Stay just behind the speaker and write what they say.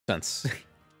sense.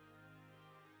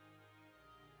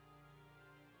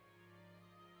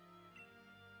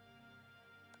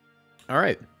 All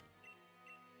right.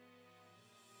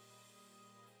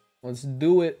 Let's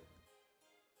do it.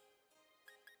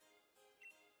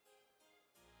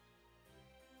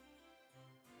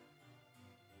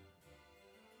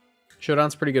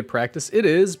 Showdown's pretty good practice. It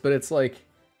is, but it's like,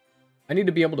 I need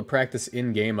to be able to practice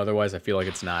in-game, otherwise I feel like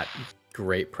it's not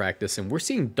great practice. And we're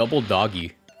seeing double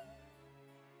doggy.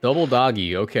 Double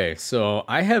doggy, okay. So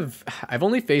I've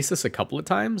only faced this a couple of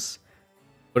times,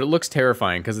 but it looks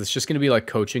terrifying because it's just going to be like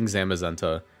coaching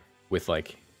Zamazenta with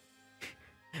like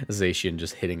Zacian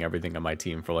just hitting everything on my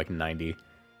team for like 90.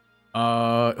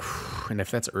 And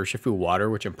if that's Urshifu water,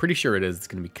 which I'm pretty sure it is, it's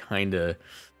going to be kind of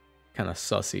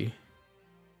sussy.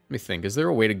 Let me think. Is there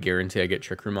a way to guarantee I get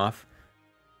Trick Room off?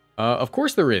 Of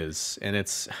course there is, and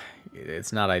it's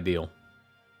not ideal.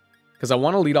 Because I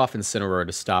want to lead off Incineroar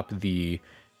to stop the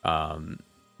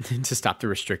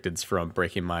restricteds from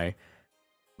breaking my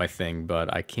thing,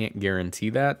 but I can't guarantee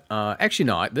that. Actually,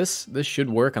 no, this should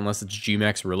work unless it's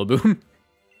G-Max Rillaboom.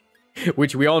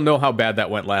 Which we all know how bad that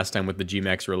went last time with the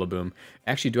G-Max Rillaboom.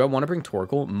 Actually, do I want to bring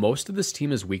Torkoal? Most of this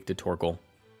team is weak to Torkoal.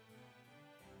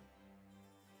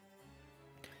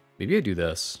 Maybe I do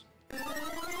this.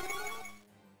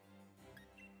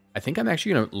 I think I'm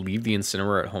actually going to leave the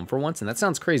Incineroar at home for once, and that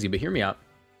sounds crazy, but hear me out.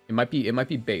 It might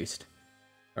be based.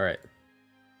 All right.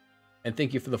 And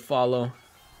thank you for the follow,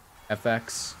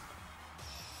 FX.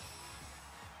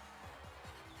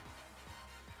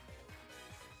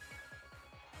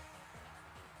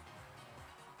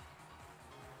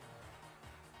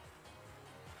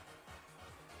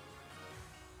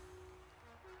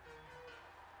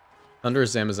 Thunder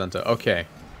Zamazenta. Okay.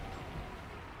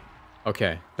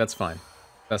 Okay, that's fine.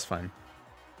 That's fine.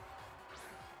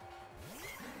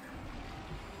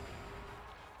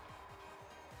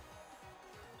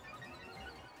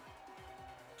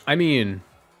 I mean,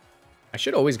 I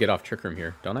should always get off Trick Room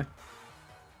here, don't I?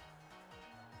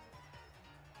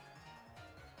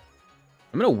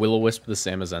 I'm gonna Will-O-Wisp the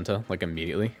Zamazenta, like,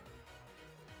 immediately.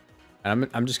 And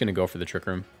I'm just gonna go for the Trick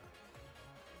Room.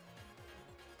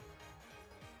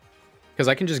 Because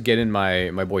I can just get in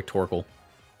my boy Torkoal.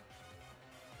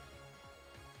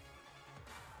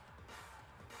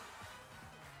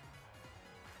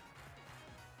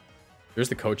 There's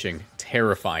the coaching.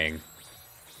 Terrifying.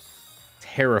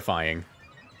 Terrifying.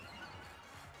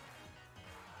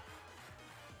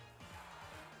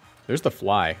 There's the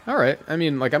fly. Alright, I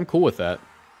mean, like, I'm cool with that.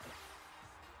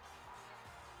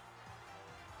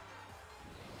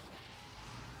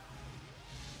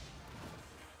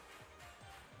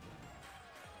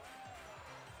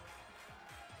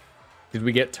 Did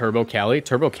we get Turbo Cali?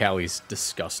 Turbo Cali's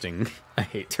disgusting. I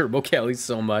hate Turbo Cali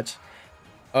so much.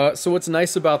 So what's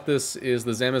nice about this is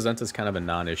the Zamazenta's kind of a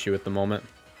non-issue at the moment.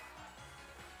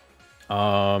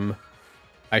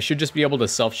 I should just be able to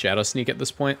self-Shadow Sneak at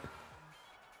this point.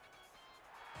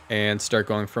 And start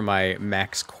going for my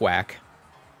Max Quack.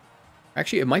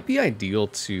 Actually, it might be ideal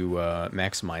to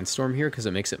Max Mindstorm here, because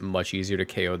it makes it much easier to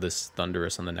KO this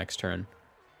Thundurus on the next turn.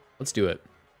 Let's do it.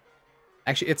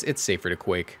 Actually, it's safer to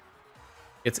Quake.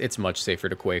 It's much safer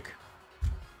to Quake.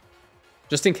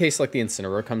 Just in case like the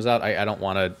Incineroar comes out, I don't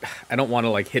want to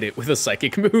like hit it with a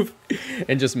Psychic move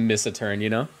and just miss a turn, you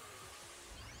know?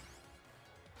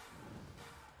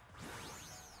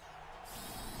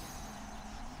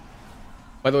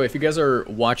 By the way, if you guys are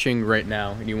watching right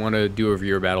now and you want to do a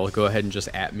viewer battle, go ahead and just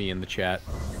 @ me in the chat.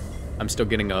 I'm still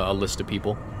getting a list of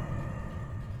people.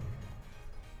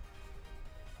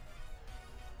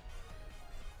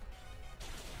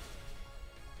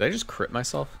 Did I just crit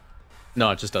myself?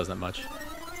 No, it just does that much.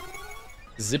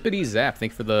 Zippity Zap,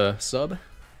 thank you for the sub,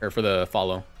 or for the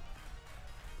follow.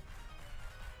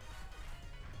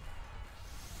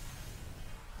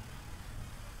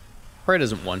 Probably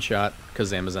doesn't one-shot,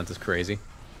 because Zamazenta's crazy.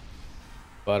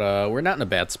 But we're not in a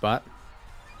bad spot.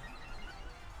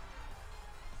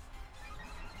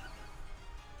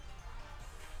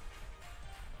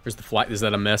 Where's the fly? Is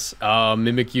that a miss? Oh,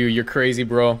 Mimikyu, you're crazy,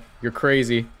 bro. You're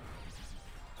crazy.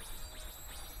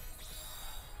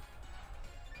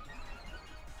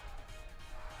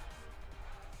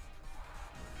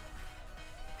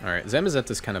 Alright,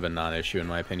 Zamazenta's kind of a non-issue in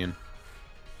my opinion.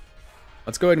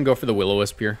 Let's go ahead and go for the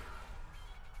Will-O-Wisp here.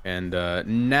 And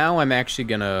now I'm actually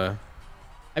gonna...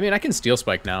 I mean, I can Steel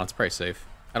Spike now. It's probably safe.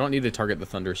 I don't need to target the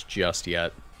Thundurus just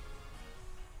yet.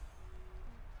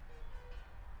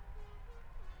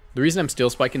 The reason I'm Steel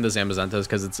Spiking the Zamazenta is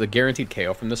because it's a guaranteed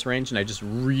KO from this range, and I just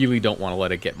really don't want to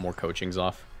let it get more coachings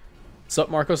off. Sup,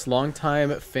 Marcos?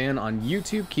 Longtime fan on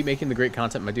YouTube. Keep making the great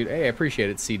content, my dude. Hey, I appreciate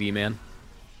it, CD, man.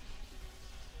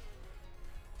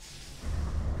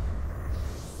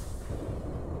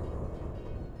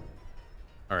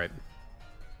 Alright.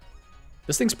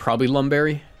 This thing's probably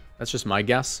Lumberry. That's just my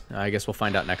guess. I guess we'll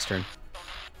find out next turn.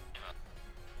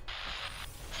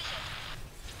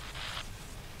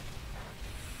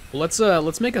 Well,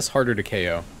 let's make us harder to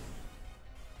KO.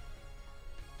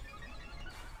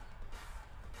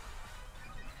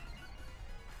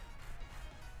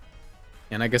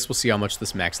 And I guess we'll see how much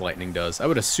this Max Lightning does. I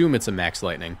would assume it's a Max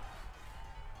Lightning.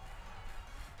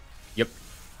 Yep.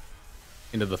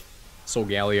 Into the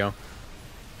Solgaleo.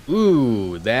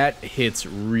 Ooh, that hits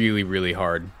really, really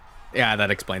hard. Yeah, that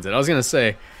explains it. I was gonna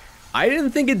say, I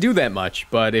didn't think it'd do that much,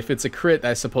 but if it's a crit,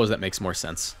 I suppose that makes more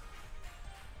sense.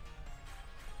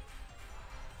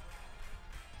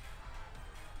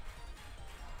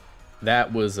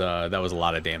 That was a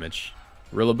lot of damage.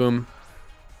 Rillaboom.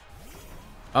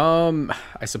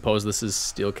 I suppose this is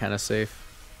still kind of safe.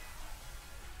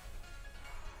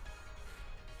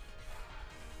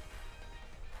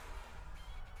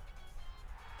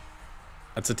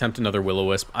 Let's attempt another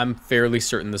Will-O-Wisp. I'm fairly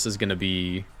certain this is gonna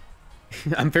be...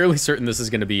 I'm fairly certain this is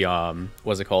gonna be,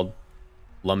 what's it called?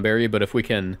 Lumberry, but if we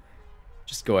can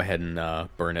just go ahead and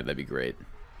burn it, that'd be great.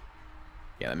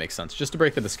 Yeah, that makes sense. Just to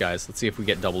break the disguise. Let's see if we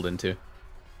get doubled into.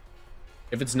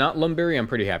 If it's not Lumberry, I'm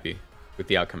pretty happy with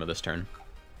the outcome of this turn.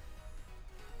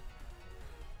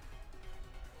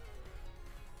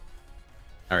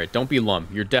 Alright, don't be Lum.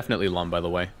 You're definitely Lum, by the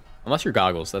way. Unless you're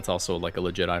Goggles, that's also like a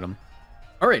legit item.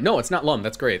 Alright, no, it's not Lum.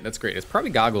 That's great. That's great. It's probably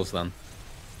Goggles, then.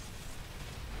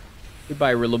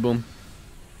 Goodbye, Rillaboom.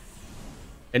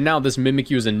 And now this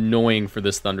Mimikyu is annoying for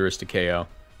this Thundurus to KO.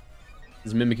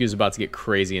 This Mimikyu is about to get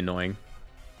crazy annoying.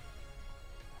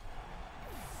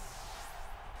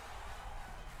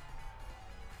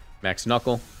 Max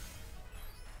Knuckle.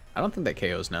 I don't think that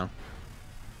KOs now.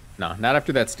 No, not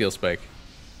after that Steel Spike.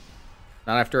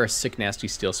 Not after our sick, nasty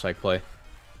Steel Spike play.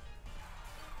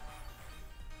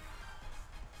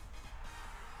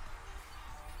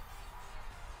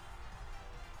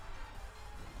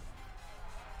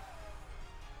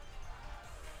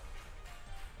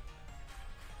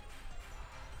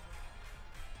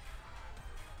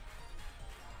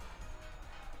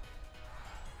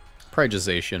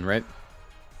 Prioritization, right?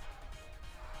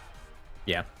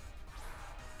 Yeah.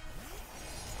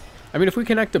 I mean, if we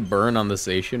connect a burn on the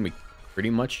Zacian, we pretty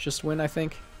much just win, I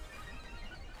think.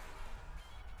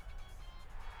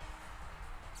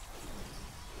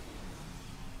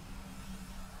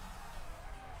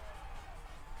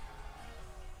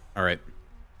 All right.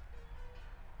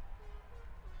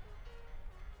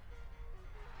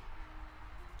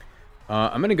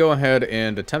 I'm going to go ahead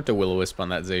and attempt a Will-O-Wisp on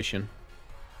that Zacian.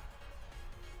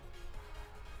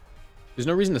 There's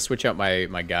no reason to switch out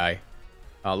my guy.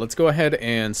 Let's go ahead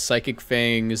and Psychic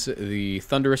Fangs the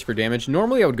Thundurus for damage.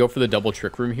 Normally I would go for the double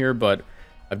Trick Room here, but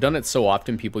I've done it so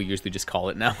often people usually just call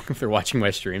it now if they're watching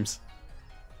my streams.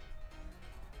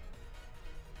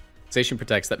 Zacian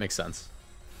protects, that makes sense.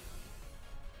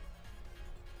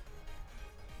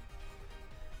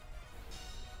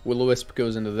 Will-O-Wisp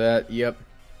goes into that, yep.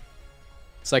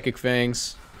 Psychic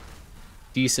Fangs.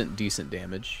 Decent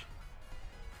damage.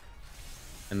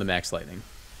 And the Max Lightning.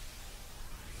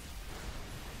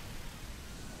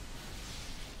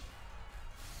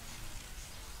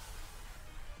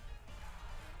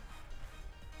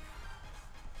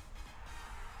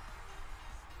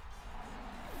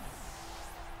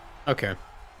 Okay.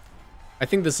 I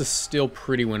think this is still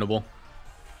pretty winnable.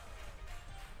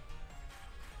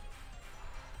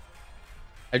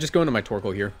 I just go into my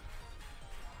Torkoal here.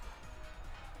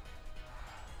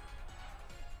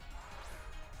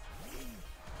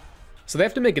 So they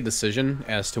have to make a decision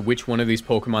as to which one of these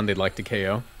Pokemon they'd like to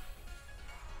KO.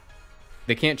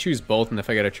 They can't choose both, and if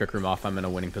I get a Trick Room off, I'm in a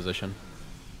winning position.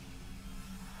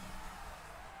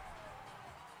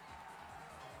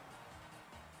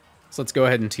 So let's go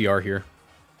ahead and TR here.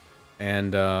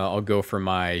 And I'll go for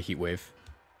my Heat Wave.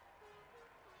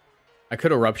 I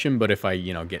could Eruption, but if I,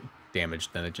 you know, get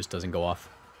damaged, then it just doesn't go off.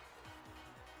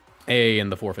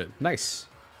 And the forfeit. Nice.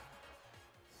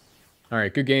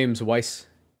 Alright, good games, Weiss.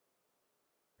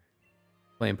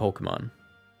 Playing Pokemon.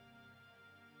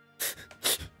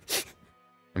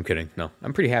 I'm kidding. No,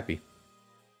 I'm pretty happy.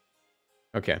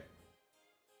 Okay.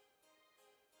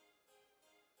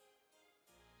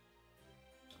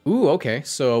 Ooh, okay.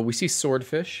 So we see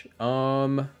Swordfish.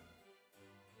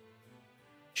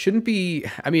 Shouldn't be.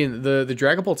 I mean, the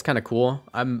Dragapult's kind of cool.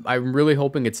 I'm really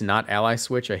hoping it's not Ally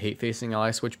Switch. I hate facing Ally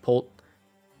Switch Pult.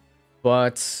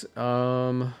 But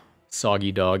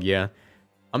Soggy Dog, yeah.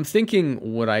 I'm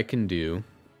thinking what I can do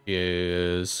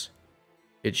is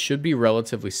it should be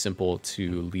relatively simple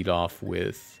to lead off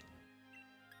with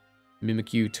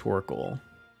Mimikyu Torkoal.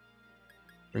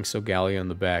 Bring Solgaleo in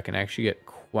the back and actually get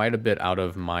quite a bit out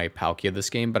of my Palkia this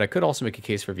game, but I could also make a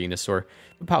case for Venusaur.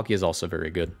 But Palkia is also very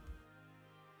good.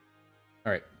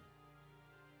 All right.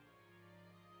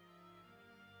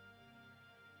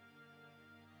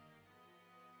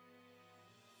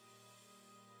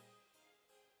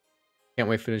 Can't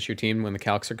wait to finish your team when the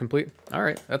calcs are complete. All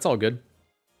right, that's all good.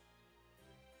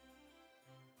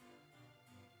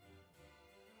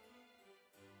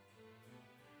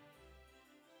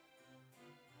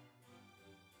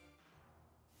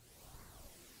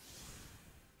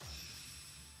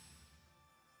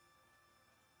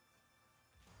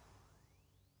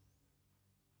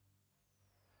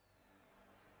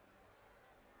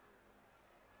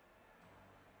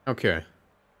 Okay.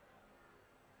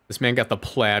 This man got the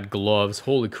plaid gloves.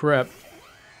 Holy crap.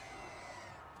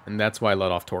 And that's why I let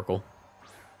off Torkoal.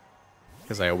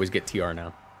 Because I always get TR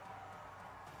now.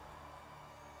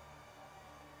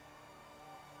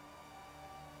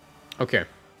 Okay.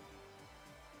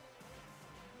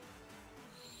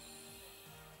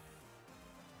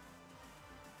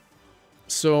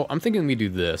 So, I'm thinking we do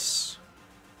this.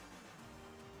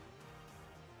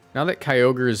 Now that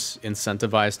Kyogre's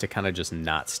incentivized to kind of just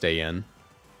not stay in,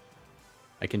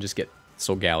 I can just get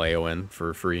Solgaleo in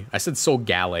for free. I said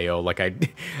Solgaleo like I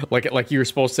like you were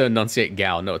supposed to enunciate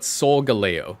Gal. No, it's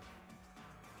Solgaleo.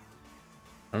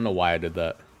 I don't know why I did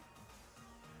that.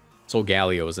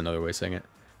 Solgaleo is another way of saying it.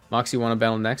 Moxie, want to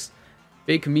battle next?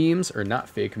 Fake memes or not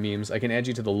fake memes? I can add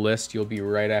you to the list. You'll be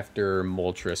right after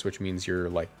Moltres, which means you're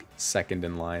like second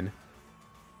in line.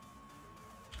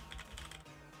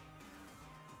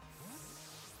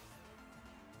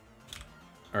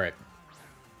 All right.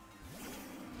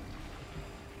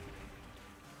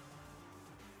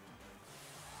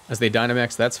 As they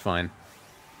Dynamax, that's fine.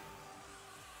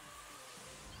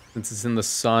 Since it's in the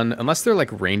sun, unless they're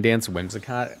like Rain Dance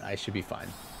Whimsicott, I should be fine.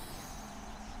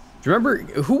 Do you remember,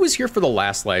 who was here for the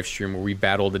last live stream where we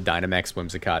battled the Dynamax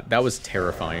Whimsicott? That was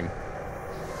terrifying.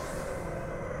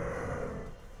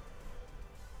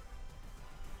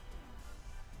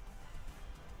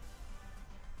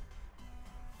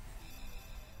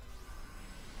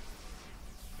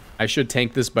 I should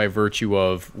tank this by virtue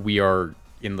of we are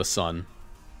in the sun.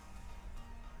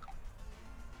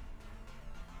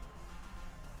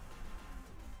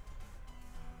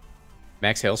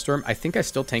 Max Hailstorm? I think I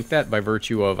still tank that by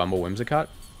virtue of I'm a Whimsicott.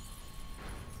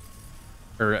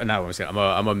 Or, not Whimsicott,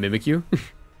 I'm a Mimikyu.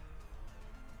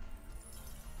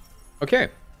 Okay.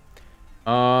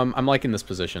 I'm liking this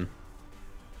position.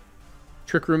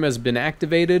 Trick Room has been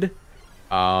activated.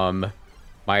 My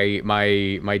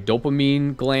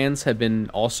dopamine glands have been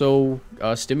also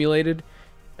stimulated.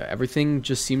 Everything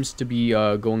just seems to be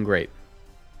going great.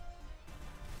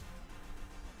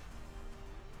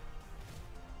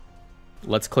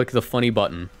 Let's click the funny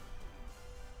button.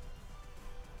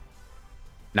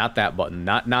 Not that button.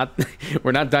 Not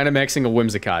we're not Dynamaxing a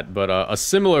Whimsicott, but a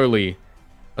similarly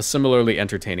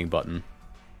entertaining button.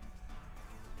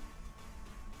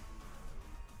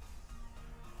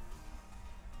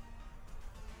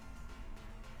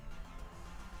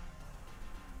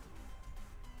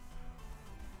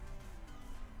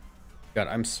 God,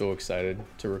 I'm so excited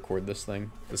to record this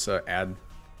thing. This ad.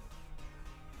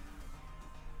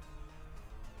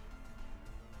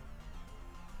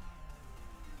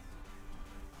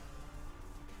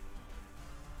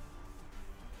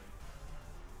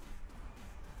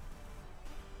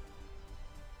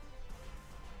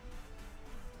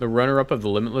 The runner-up of the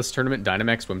Limitless Tournament,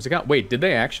 Dynamax Whimsicott. Wait, did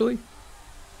they actually?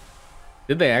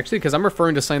 Did they actually? Because I'm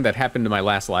referring to something that happened in my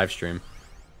last live stream.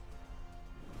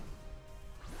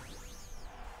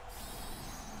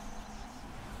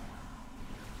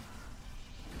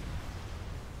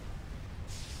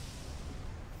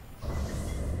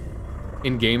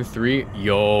 In game 3,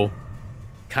 yo,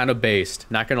 kind of based.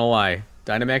 Not gonna lie,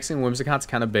 Dynamaxing Whimsicott's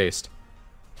kind of based.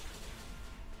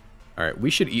 All right, we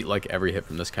should eat like every hit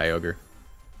from this Kyogre.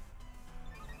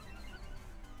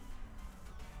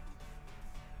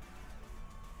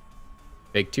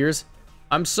 Fake tears?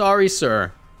 I'm sorry,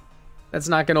 sir. That's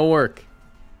not gonna work.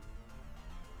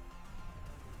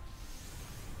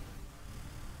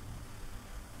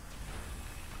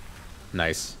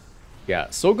 Nice. Yeah,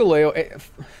 Solgaleo,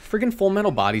 freaking Full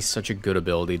Metal Body's such a good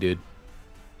ability, dude.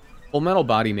 Full Metal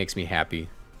Body makes me happy.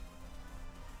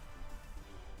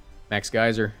 Max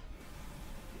Geyser.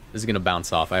 This is gonna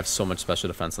bounce off. I have so much special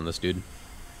defense on this dude.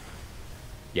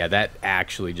 Yeah, that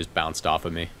actually just bounced off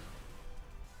of me.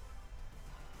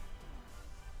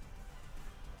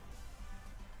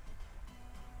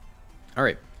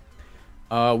 Alright.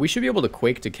 We should be able to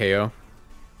Quake to KO.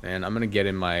 And I'm going to get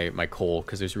in my Cole,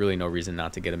 because there's really no reason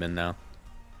not to get him in now.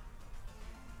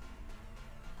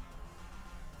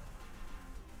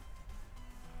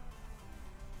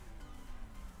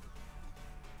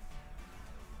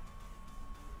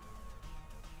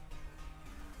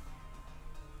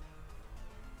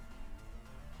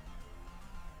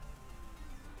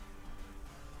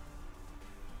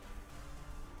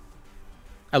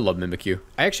 I love Mimikyu.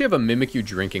 I actually have a Mimikyu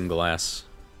drinking glass.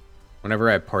 Whenever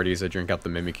I have parties, I drink out the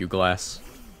Mimikyu glass.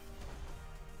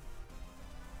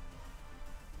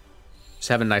 Just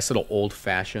have a nice little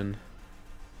old-fashioned.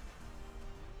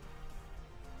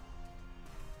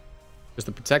 Just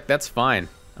to protect, that's fine.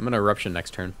 I'm gonna Eruption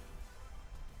next turn.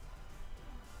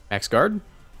 Max Guard?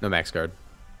 No Max Guard.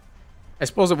 I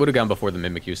suppose it would have gone before the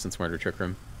Mimikyu since we're under Trick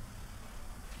Room.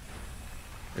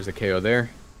 There's a KO there.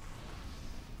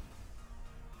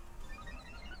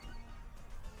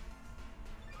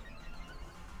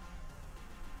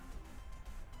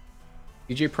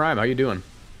 DJ Prime, how you doing?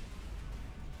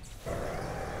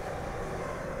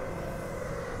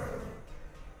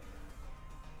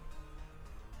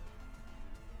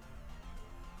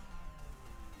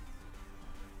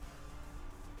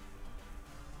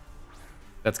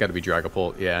 That's got to be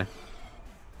Dragapult, yeah.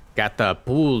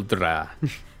 Catapuldra.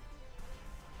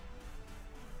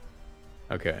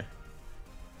 Okay.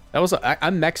 That was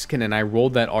I'm Mexican and I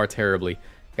rolled that R terribly.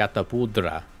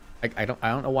 Catapuldra. I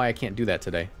don't know why I can't do that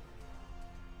today.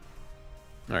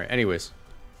 All right. Anyways,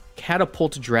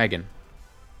 Catapult Dragon.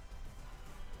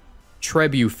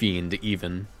 Trebufiend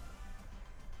even.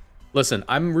 Listen,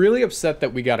 I'm really upset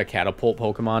that we got a Catapult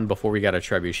Pokemon before we got a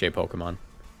Trebuchet Pokemon.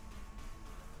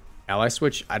 Ally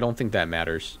Switch? I don't think that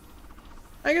matters.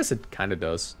 I guess it kind of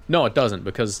does. No, it doesn't,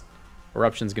 because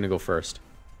Eruption's going to go first.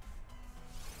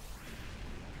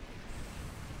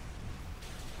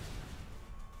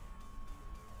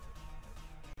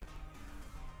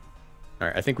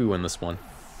 Alright, I think we win this one.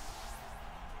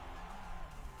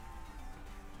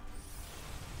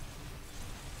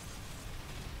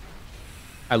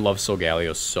 I love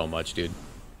Solgaleo so much, dude.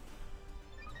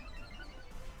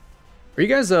 Are you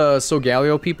guys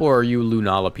Solgaleo people, or are you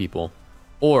Lunala people?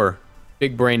 Or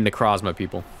Big Brain Necrozma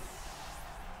people?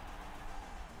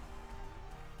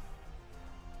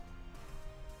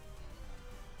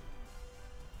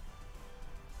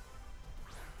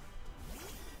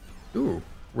 Ooh,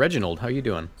 Reginald, how you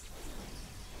doing?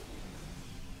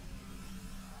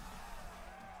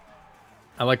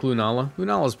 I like Lunala.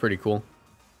 Lunala's pretty cool.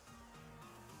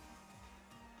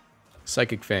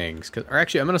 Psychic Fangs. Or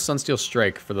actually, I'm going to Sunsteel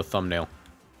Strike for the thumbnail.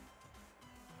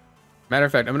 Matter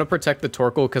of fact, I'm going to protect the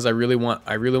Torkoal because I really want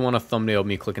a thumbnail of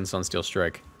me clicking Sunsteel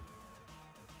Strike.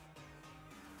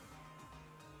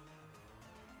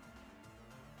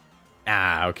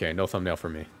 Ah, okay. No thumbnail for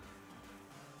me.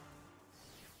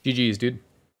 GG's, dude.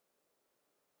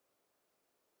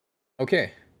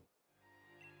 Okay.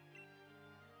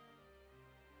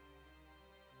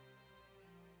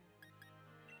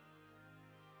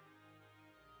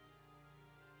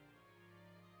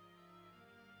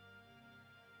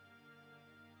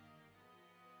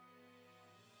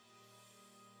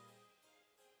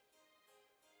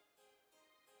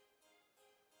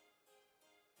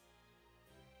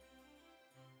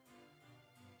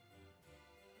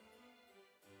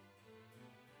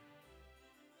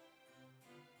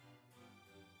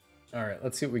 All right,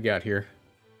 let's see what we got here.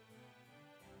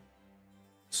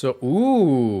 So,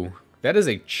 ooh, that is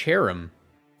a Cherrim.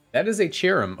 That is a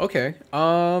Cherrim. Okay.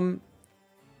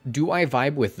 Do I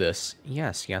vibe with this?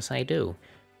 Yes, I do.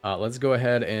 Let's go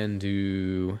ahead and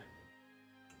do.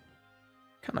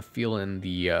 Kind of feeling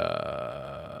the.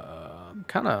 I'm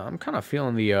kind of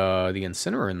feeling the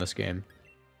Incineroar in this game.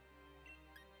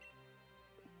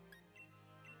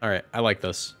 All right, I like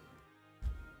this.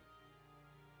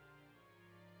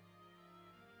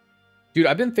 Dude,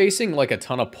 I've been facing, like, a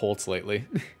ton of Pults lately.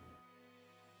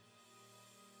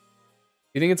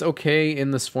 You think it's okay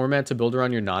in this format to build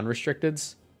around your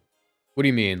non-restricteds? What do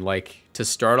you mean? Like, to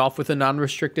start off with a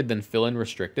non-restricted, then fill in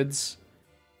restricteds?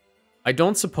 I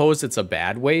don't suppose it's a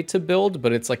bad way to build,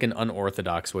 but it's, like, an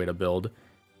unorthodox way to build.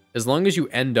 As long as you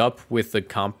end up with a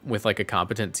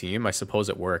competent team, I suppose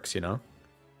it works, you know?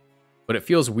 But it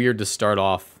feels weird to start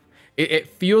off. It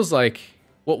feels like...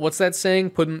 What's that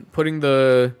saying? Putting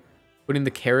the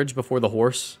carriage before the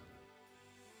horse?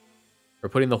 Or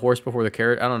putting the horse before the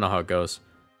carriage? I don't know how it goes.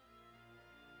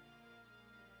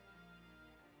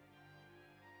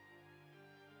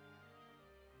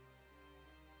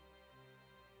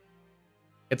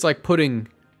 It's like putting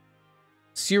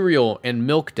cereal and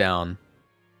milk down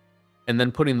and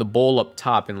then putting the bowl up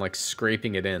top and like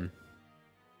scraping it in.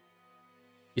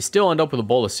 You still end up with a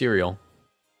bowl of cereal,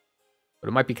 but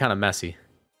it might be kind of messy.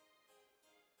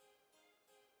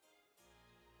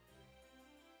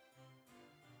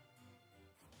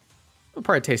 It'll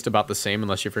probably taste about the same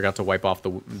unless you forgot to wipe off the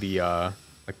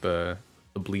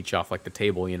bleach off like the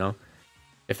table, you know.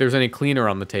 If there's any cleaner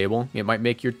on the table, it might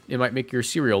make your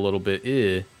cereal a little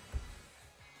bit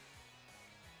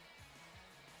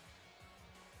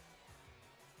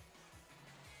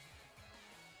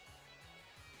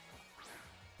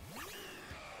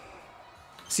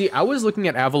See, I was looking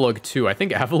at Avalugg too. I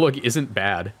think Avalugg isn't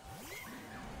bad.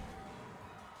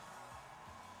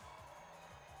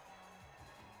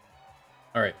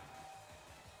 Alright.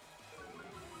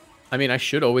 I mean, I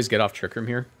should always get off Trick Room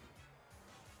here.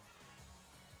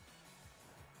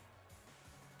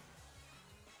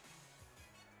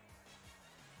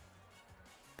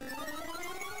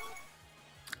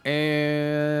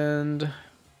 And...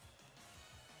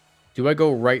 do I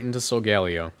go right into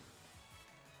Solgaleo?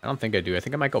 I don't think I do. I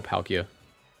think I might go Palkia.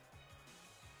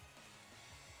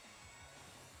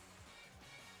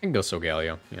 I can go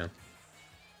Solgaleo, yeah.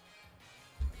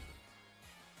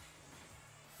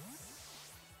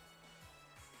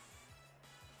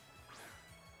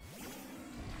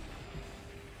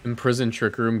 Imprison,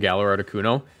 Trick Room, Galar,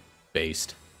 Articuno.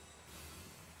 Based.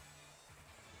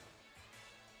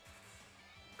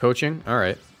 Coaching?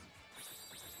 Alright.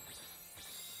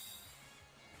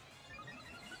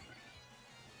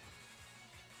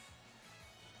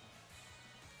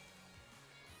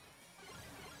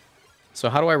 So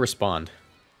how do I respond?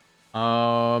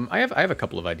 I have a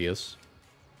couple of ideas.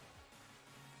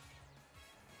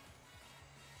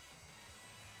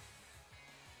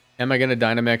 Am I going to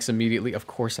Dynamax immediately? Of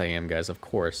course I am, guys. Of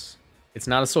course. It's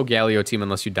not a Solgaleo team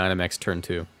unless you Dynamax turn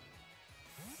 2.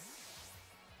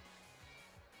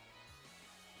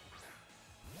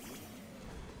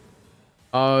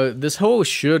 This Ho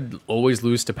should always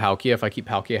lose to Palkia if I keep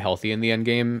Palkia healthy in the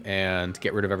endgame and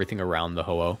get rid of everything around the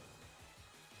Ho-Oh.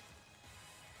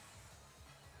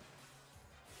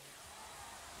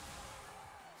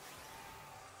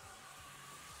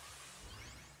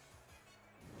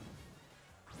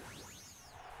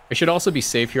 I should also be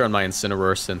safe here on my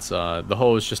Incineroar since the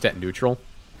Ho is just at neutral.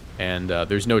 And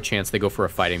there's no chance they go for a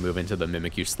fighting move into the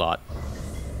Mimikyu slot.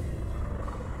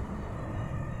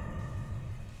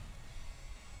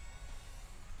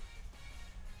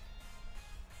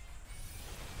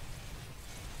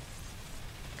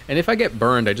 And if I get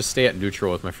burned, I just stay at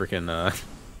neutral with my freaking...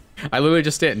 I literally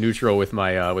just stay at neutral with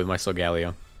my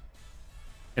Solgaleo.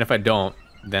 And if I don't,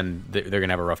 then they're going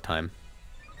to have a rough time.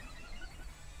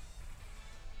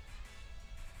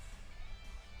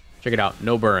 Check it out.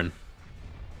 No burn.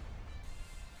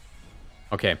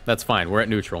 Okay, that's fine. We're at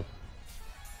neutral.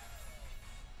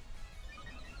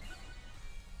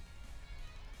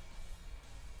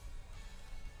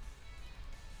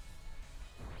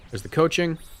 There's the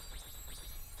coaching.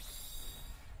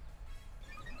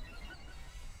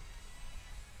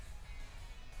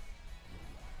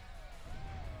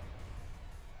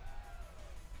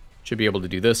 Should be able to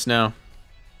do this now.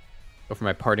 Go for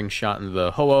my parting shot into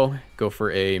the Ho-Oh. Go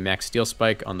for a Max Steel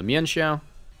Spike on the Mienshao.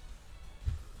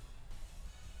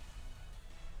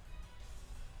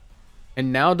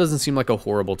 And now doesn't seem like a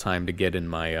horrible time to get in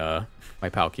my my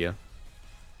Palkia.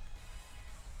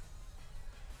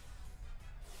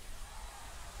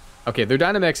 Okay, they're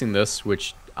Dynamaxing this,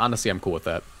 which honestly I'm cool with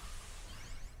that.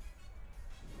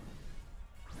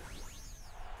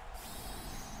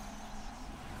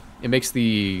 It makes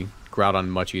the Groudon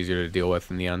much easier to deal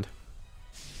with in the end.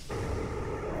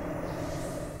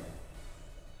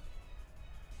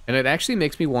 And it actually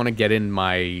makes me want to get in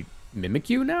my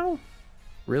Mimikyu now?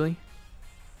 Really?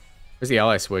 Where's the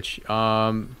Ally Switch?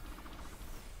 I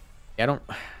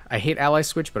hate Ally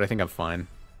Switch, but I think I'm fine.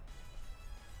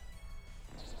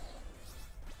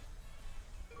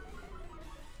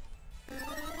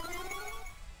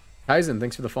 Kaizen,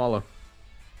 thanks for the follow.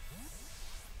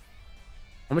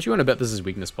 How much you want to bet this is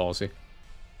weakness policy?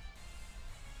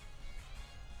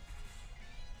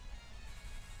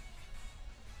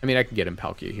 I mean, I can get him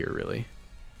Palkia here, really.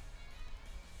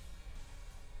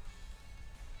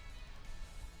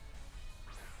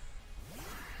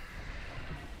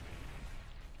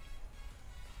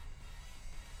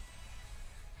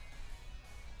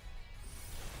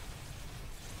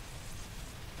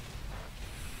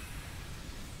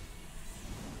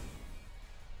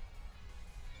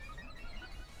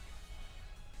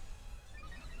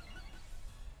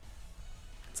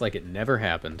 It's like it never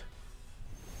happened.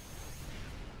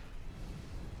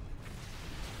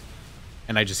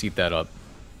 And I just eat that up.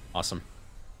 Awesome.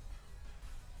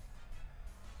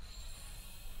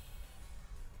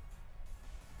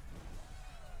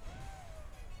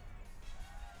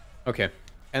 Okay.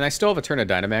 And I still have a turn of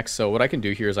Dynamax, so what I can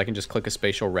do here is I can just click a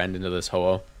Spatial Rend into this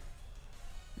Ho-Oh.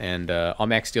 And I'll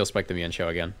Max Steel Spike the Mienshao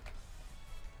again.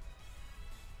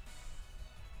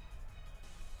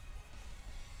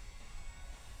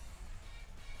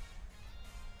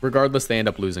 Regardless, they end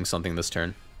up losing something this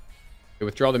turn. Okay,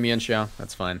 withdraw the Mienshao.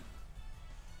 That's fine.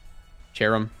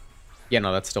 Cherrim. Yeah,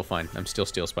 no, that's still fine. I'm still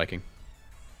Steel Spiking.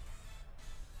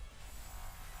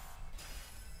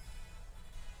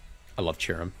 I love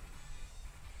Cherrim.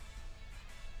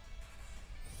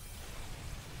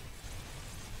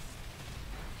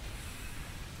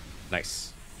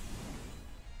 Nice.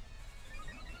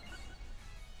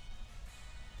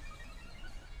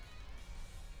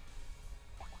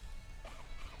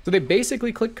 So they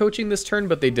basically clicked coaching this turn,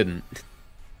 but they didn't.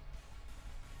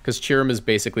 Because Cherrim is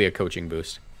basically a coaching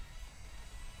boost.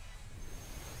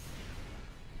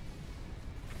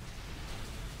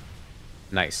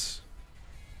 Nice.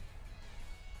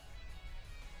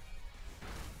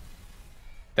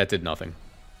 That did nothing.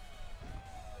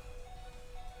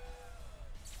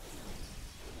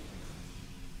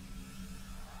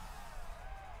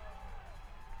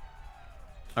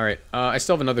 Alright, I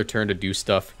still have another turn to do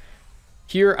stuff.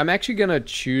 Here, I'm actually going to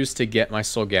choose to get my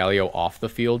Solgaleo off the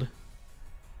field.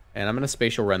 And I'm going to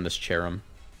Spatial Rend this Cherrim.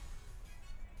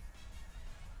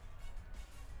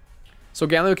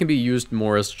 Solgaleo can be used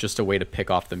more as just a way to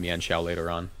pick off the Mienshao later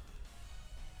on.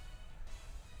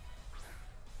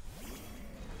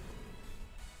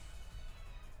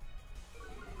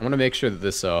 I want to make sure that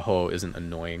this Ho isn't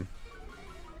annoying.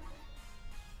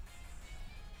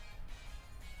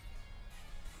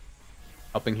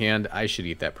 Helping Hand, I should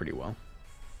eat that pretty well.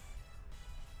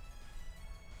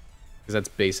 Because that's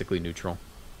basically neutral.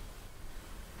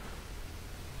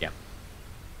 Yeah.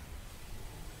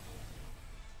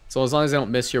 So as long as I don't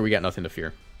miss here, we got nothing to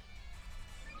fear.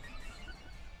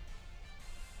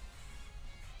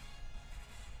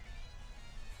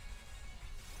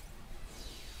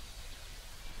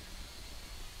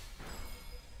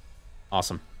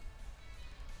 Awesome.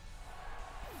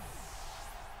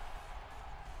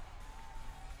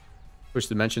 Push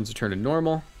dimensions to turn to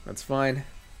normal. That's fine.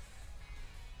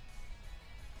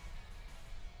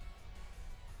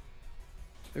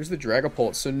 There's the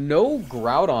Dragapult. So no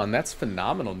Groudon. That's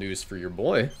phenomenal news for your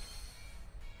boy.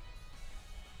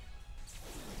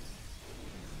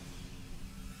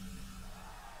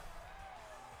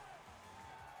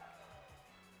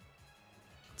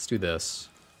 Let's do this.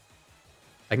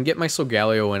 I can get my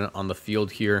Solgaleo in on the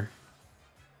field here.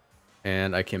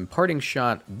 And I can Parting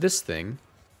Shot this thing.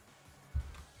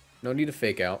 No need to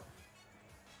fake out.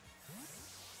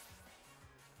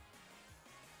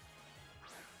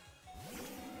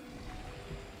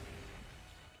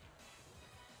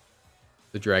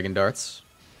 The Dragon Darts.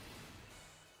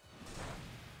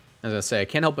 As I say, I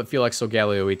can't help but feel like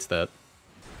Solgaleo eats that.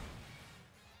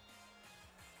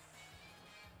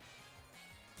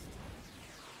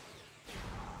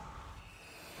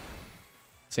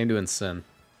 Same to Incin.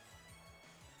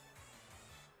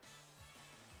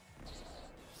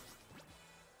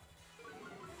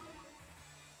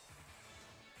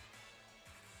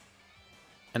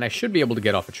 And I should be able to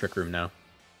get off a Trick Room now.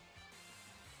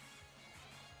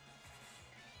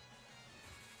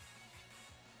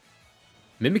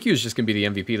 Mimikyu is just going to be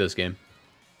the MVP this game.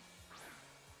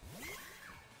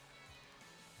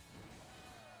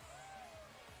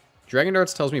 Dragon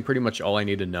Darts tells me pretty much all I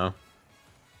need to know.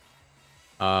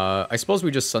 I suppose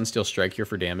we just Sunsteel Strike here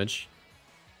for damage.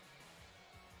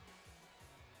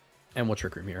 And we'll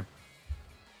Trick Room here.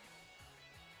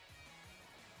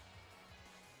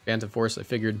 Phantom Force, I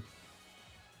figured.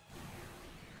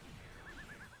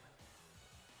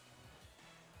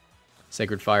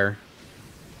 Sacred Fire.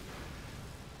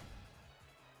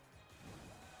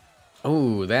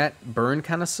 Oh, that burn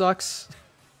kind of sucks.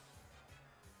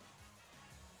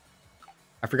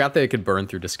 I forgot that it could burn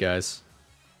through Disguise.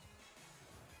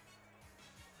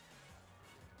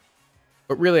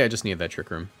 But really, I just need that Trick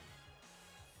Room.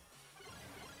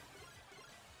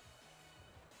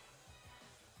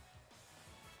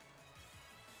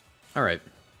 Alright.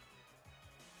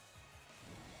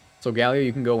 So, Galio,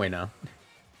 you can go away now.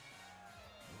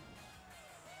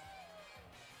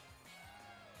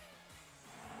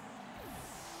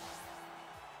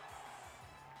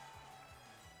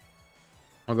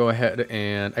 I'll go ahead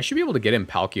and... I should be able to get in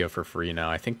Palkia for free now.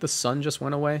 I think the sun just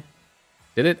went away.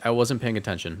 Did it? I wasn't paying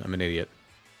attention. I'm an idiot.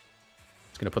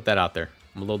 Just gonna put that out there.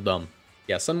 I'm a little dumb.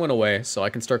 Yeah, sun went away, so I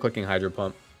can start clicking Hydro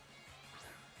Pump.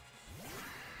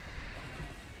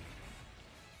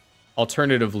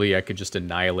 Alternatively, I could just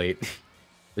annihilate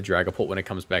the Dragapult when it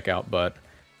comes back out, but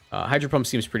Hydro Pump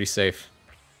seems pretty safe.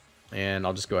 And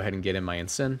I'll just go ahead and get in my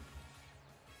Incin.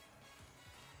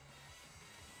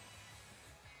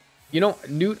 You know,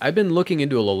 Newt, I've been looking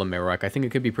into Alola Marowak. I think it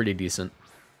could be pretty decent.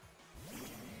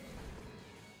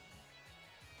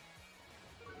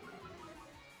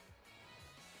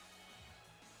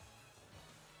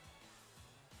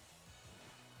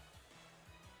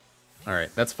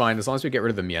 Alright, that's fine. As long as we get rid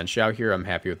of the Mienshao here, I'm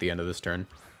happy with the end of this turn.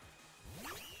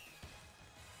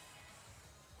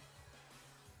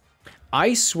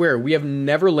 I swear, we have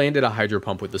never landed a Hydro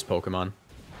Pump with this Pokemon.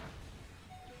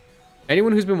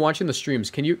 Anyone who's been watching the streams,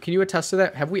 can you attest to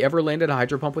that? Have we ever landed a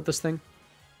Hydro Pump with this thing?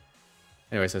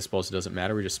 Anyways, I suppose it doesn't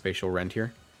matter. We just Spatial Rend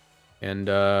here. And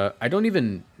I don't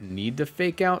even need to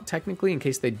Fake Out, technically, in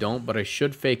case they don't, but I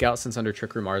should Fake Out since under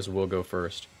Trick Room ours will go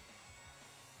first.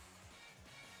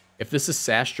 If this is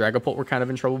Sash Dragapult, we're kind of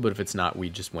in trouble, but if it's not, we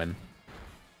just win.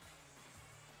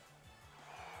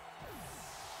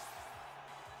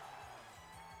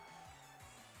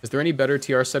 Is there any better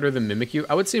TR setter than Mimikyu?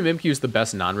 I would say Mimikyu is the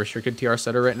best non-restricted TR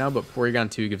setter right now, but Porygon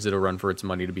 2 gives it a run for its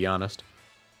money, to be honest.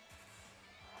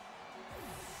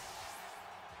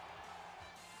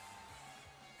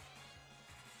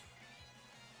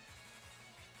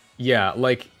 Yeah,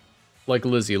 like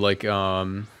Lizzie,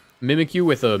 Mimikyu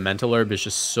with a Mental Herb is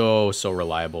just so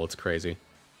reliable. It's crazy.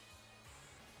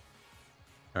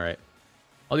 Alright.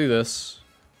 I'll do this.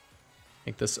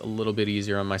 Make this a little bit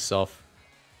easier on myself.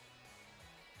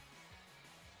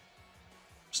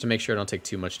 Just to make sure I don't take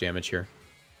too much damage here.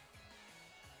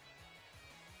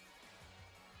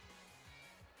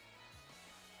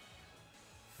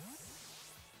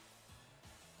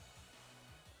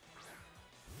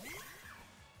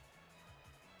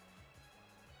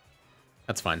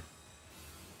 That's fine.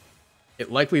 It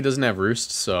likely doesn't have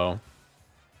Roost, so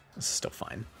this is still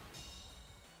fine.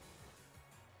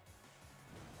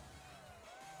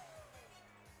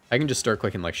 I can just start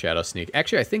clicking like Shadow Sneak.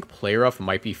 Actually, I think Play Rough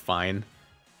might be fine.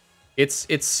 It's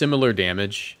similar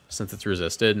damage since it's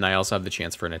resisted, and I also have the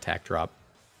chance for an attack drop.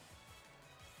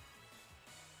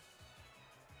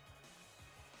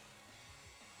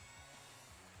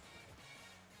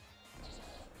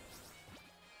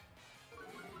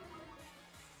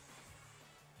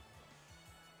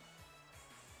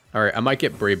 Alright, I might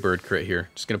get Brave Bird crit here.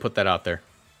 Just gonna put that out there.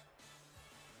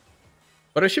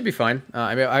 But I should be fine.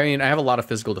 I mean, I have a lot of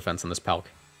physical defense on this Palk.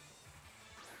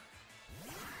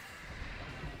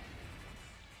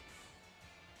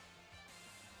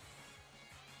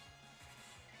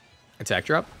 Attack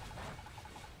drop?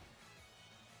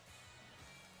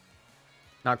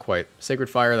 Not quite. Sacred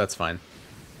Fire, that's fine.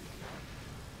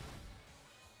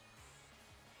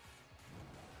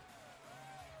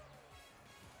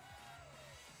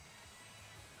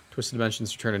 Twisted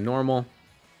Dimensions return to normal.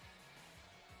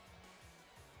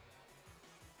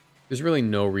 There's really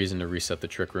no reason to reset the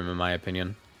Trick Room, in my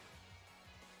opinion.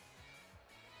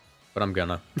 But I'm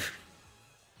gonna.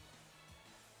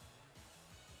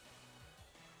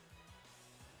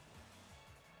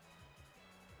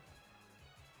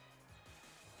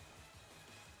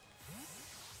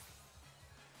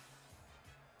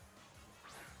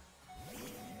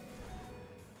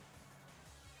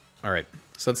 Alright,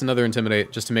 so that's another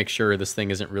Intimidate, just to make sure this thing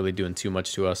isn't really doing too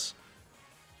much to us.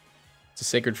 It's a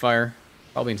Sacred Fire,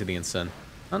 probably into the Incin.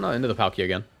 Oh no, into the Palkia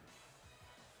again.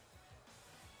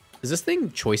 Is this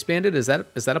thing Choice Banded? Is that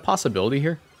a possibility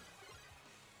here?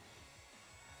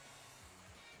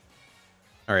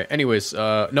 Alright, anyways,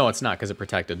 no it's not, because it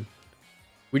protected.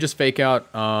 We just Fake Out.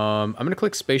 I'm going to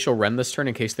click Spatial Rend this turn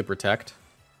in case they protect.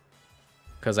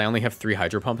 Because I only have 3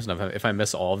 Hydro Pumps, and if I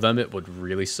miss all of them, it would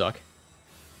really suck.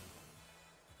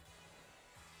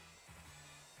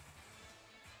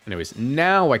 Anyways,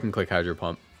 now I can click Hydro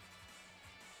Pump.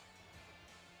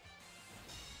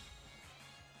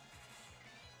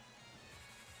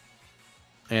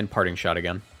 And Parting Shot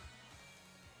again.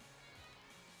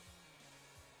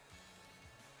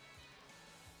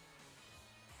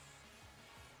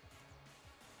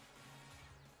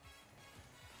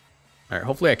 Alright,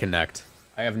 hopefully I connect.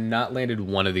 I have not landed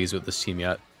one of these with this team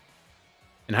yet.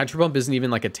 And Hydro Pump isn't even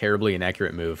like a terribly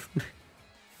inaccurate move.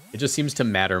 It just seems to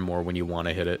matter more when you want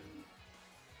to hit it.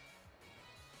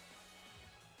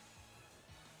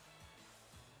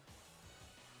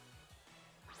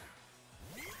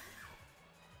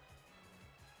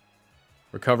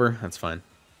 Recover, that's fine.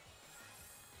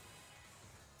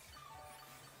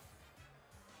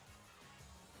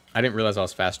 I didn't realize I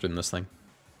was faster than this thing.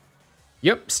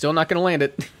 Yep, still not going to land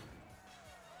it.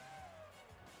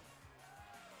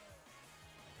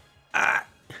 Ah!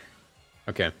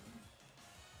 Okay.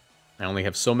 I only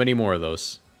have so many more of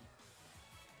those.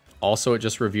 Also, it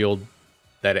just revealed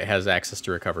that it has access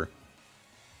to recover.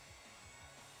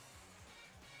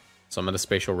 So I'm going to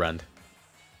Spatial Rend.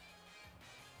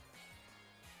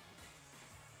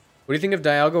 What do you think of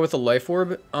Dialga with a Life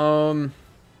Orb? It's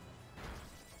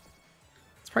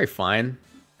probably fine.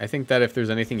 I think that if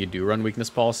there's anything you do run Weakness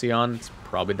Policy on, it's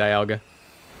probably Dialga.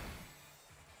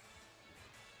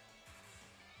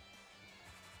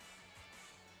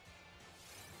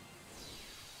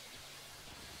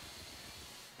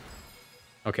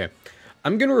 Okay.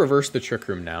 I'm going to reverse the Trick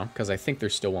Room now, because I think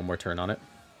there's still one more turn on it.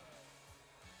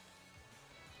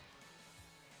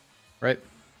 Right?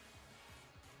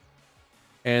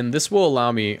 And this will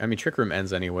allow me... I mean, Trick Room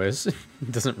ends anyways. It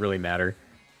doesn't really matter.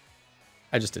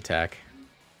 I just attack.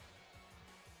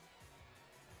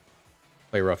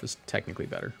 Play rough is technically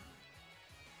better.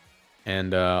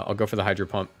 And I'll go for the Hydro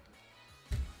Pump.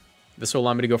 This will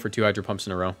allow me to go for 2 Hydro Pumps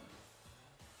in a row.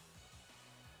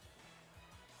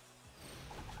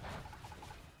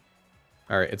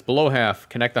 Alright, it's below half.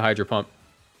 Connect the Hydro Pump.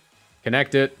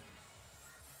 Connect it.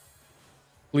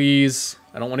 Please.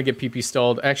 I don't want to get PP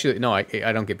stalled. Actually, no, I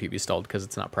don't get PP stalled because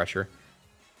it's not pressure.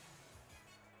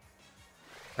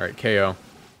 Alright, KO.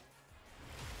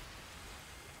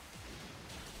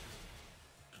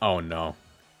 Oh, no.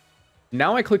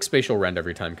 Now I click Spatial Rend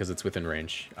every time because it's within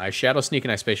range. I Shadow Sneak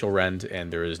and I Spatial Rend,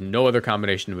 and there is no other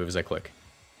combination of moves I click.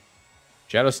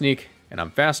 Shadow Sneak, and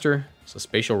I'm faster, so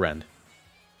Spatial Rend.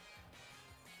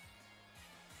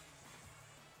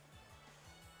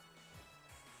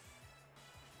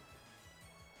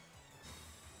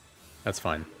 That's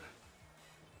fine.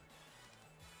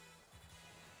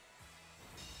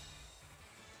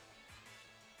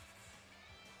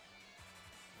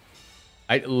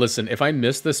 Listen, if I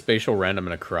miss the Spatial Rend, I'm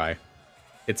gonna cry.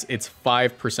 It's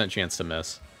 5% chance to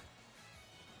miss.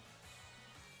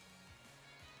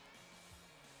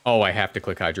 Oh, I have to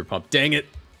click Hydro Pump. Dang it!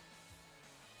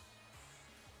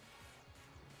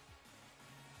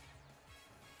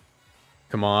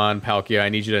 Come on, Palkia, I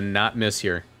need you to not miss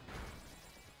here.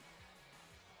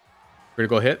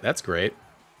 Critical hit? That's great.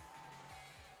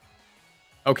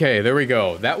 Okay, there we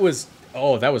go. That was...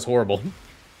 Oh, that was horrible.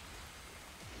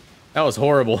 That was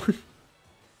horrible.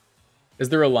 Is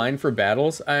there a line for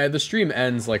battles? The stream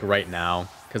ends, like, right now,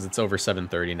 because it's over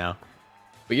 7:30 now.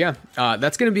 But yeah,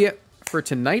 that's going to be it for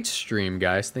tonight's stream,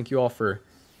 guys. Thank you all for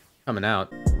coming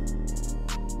out.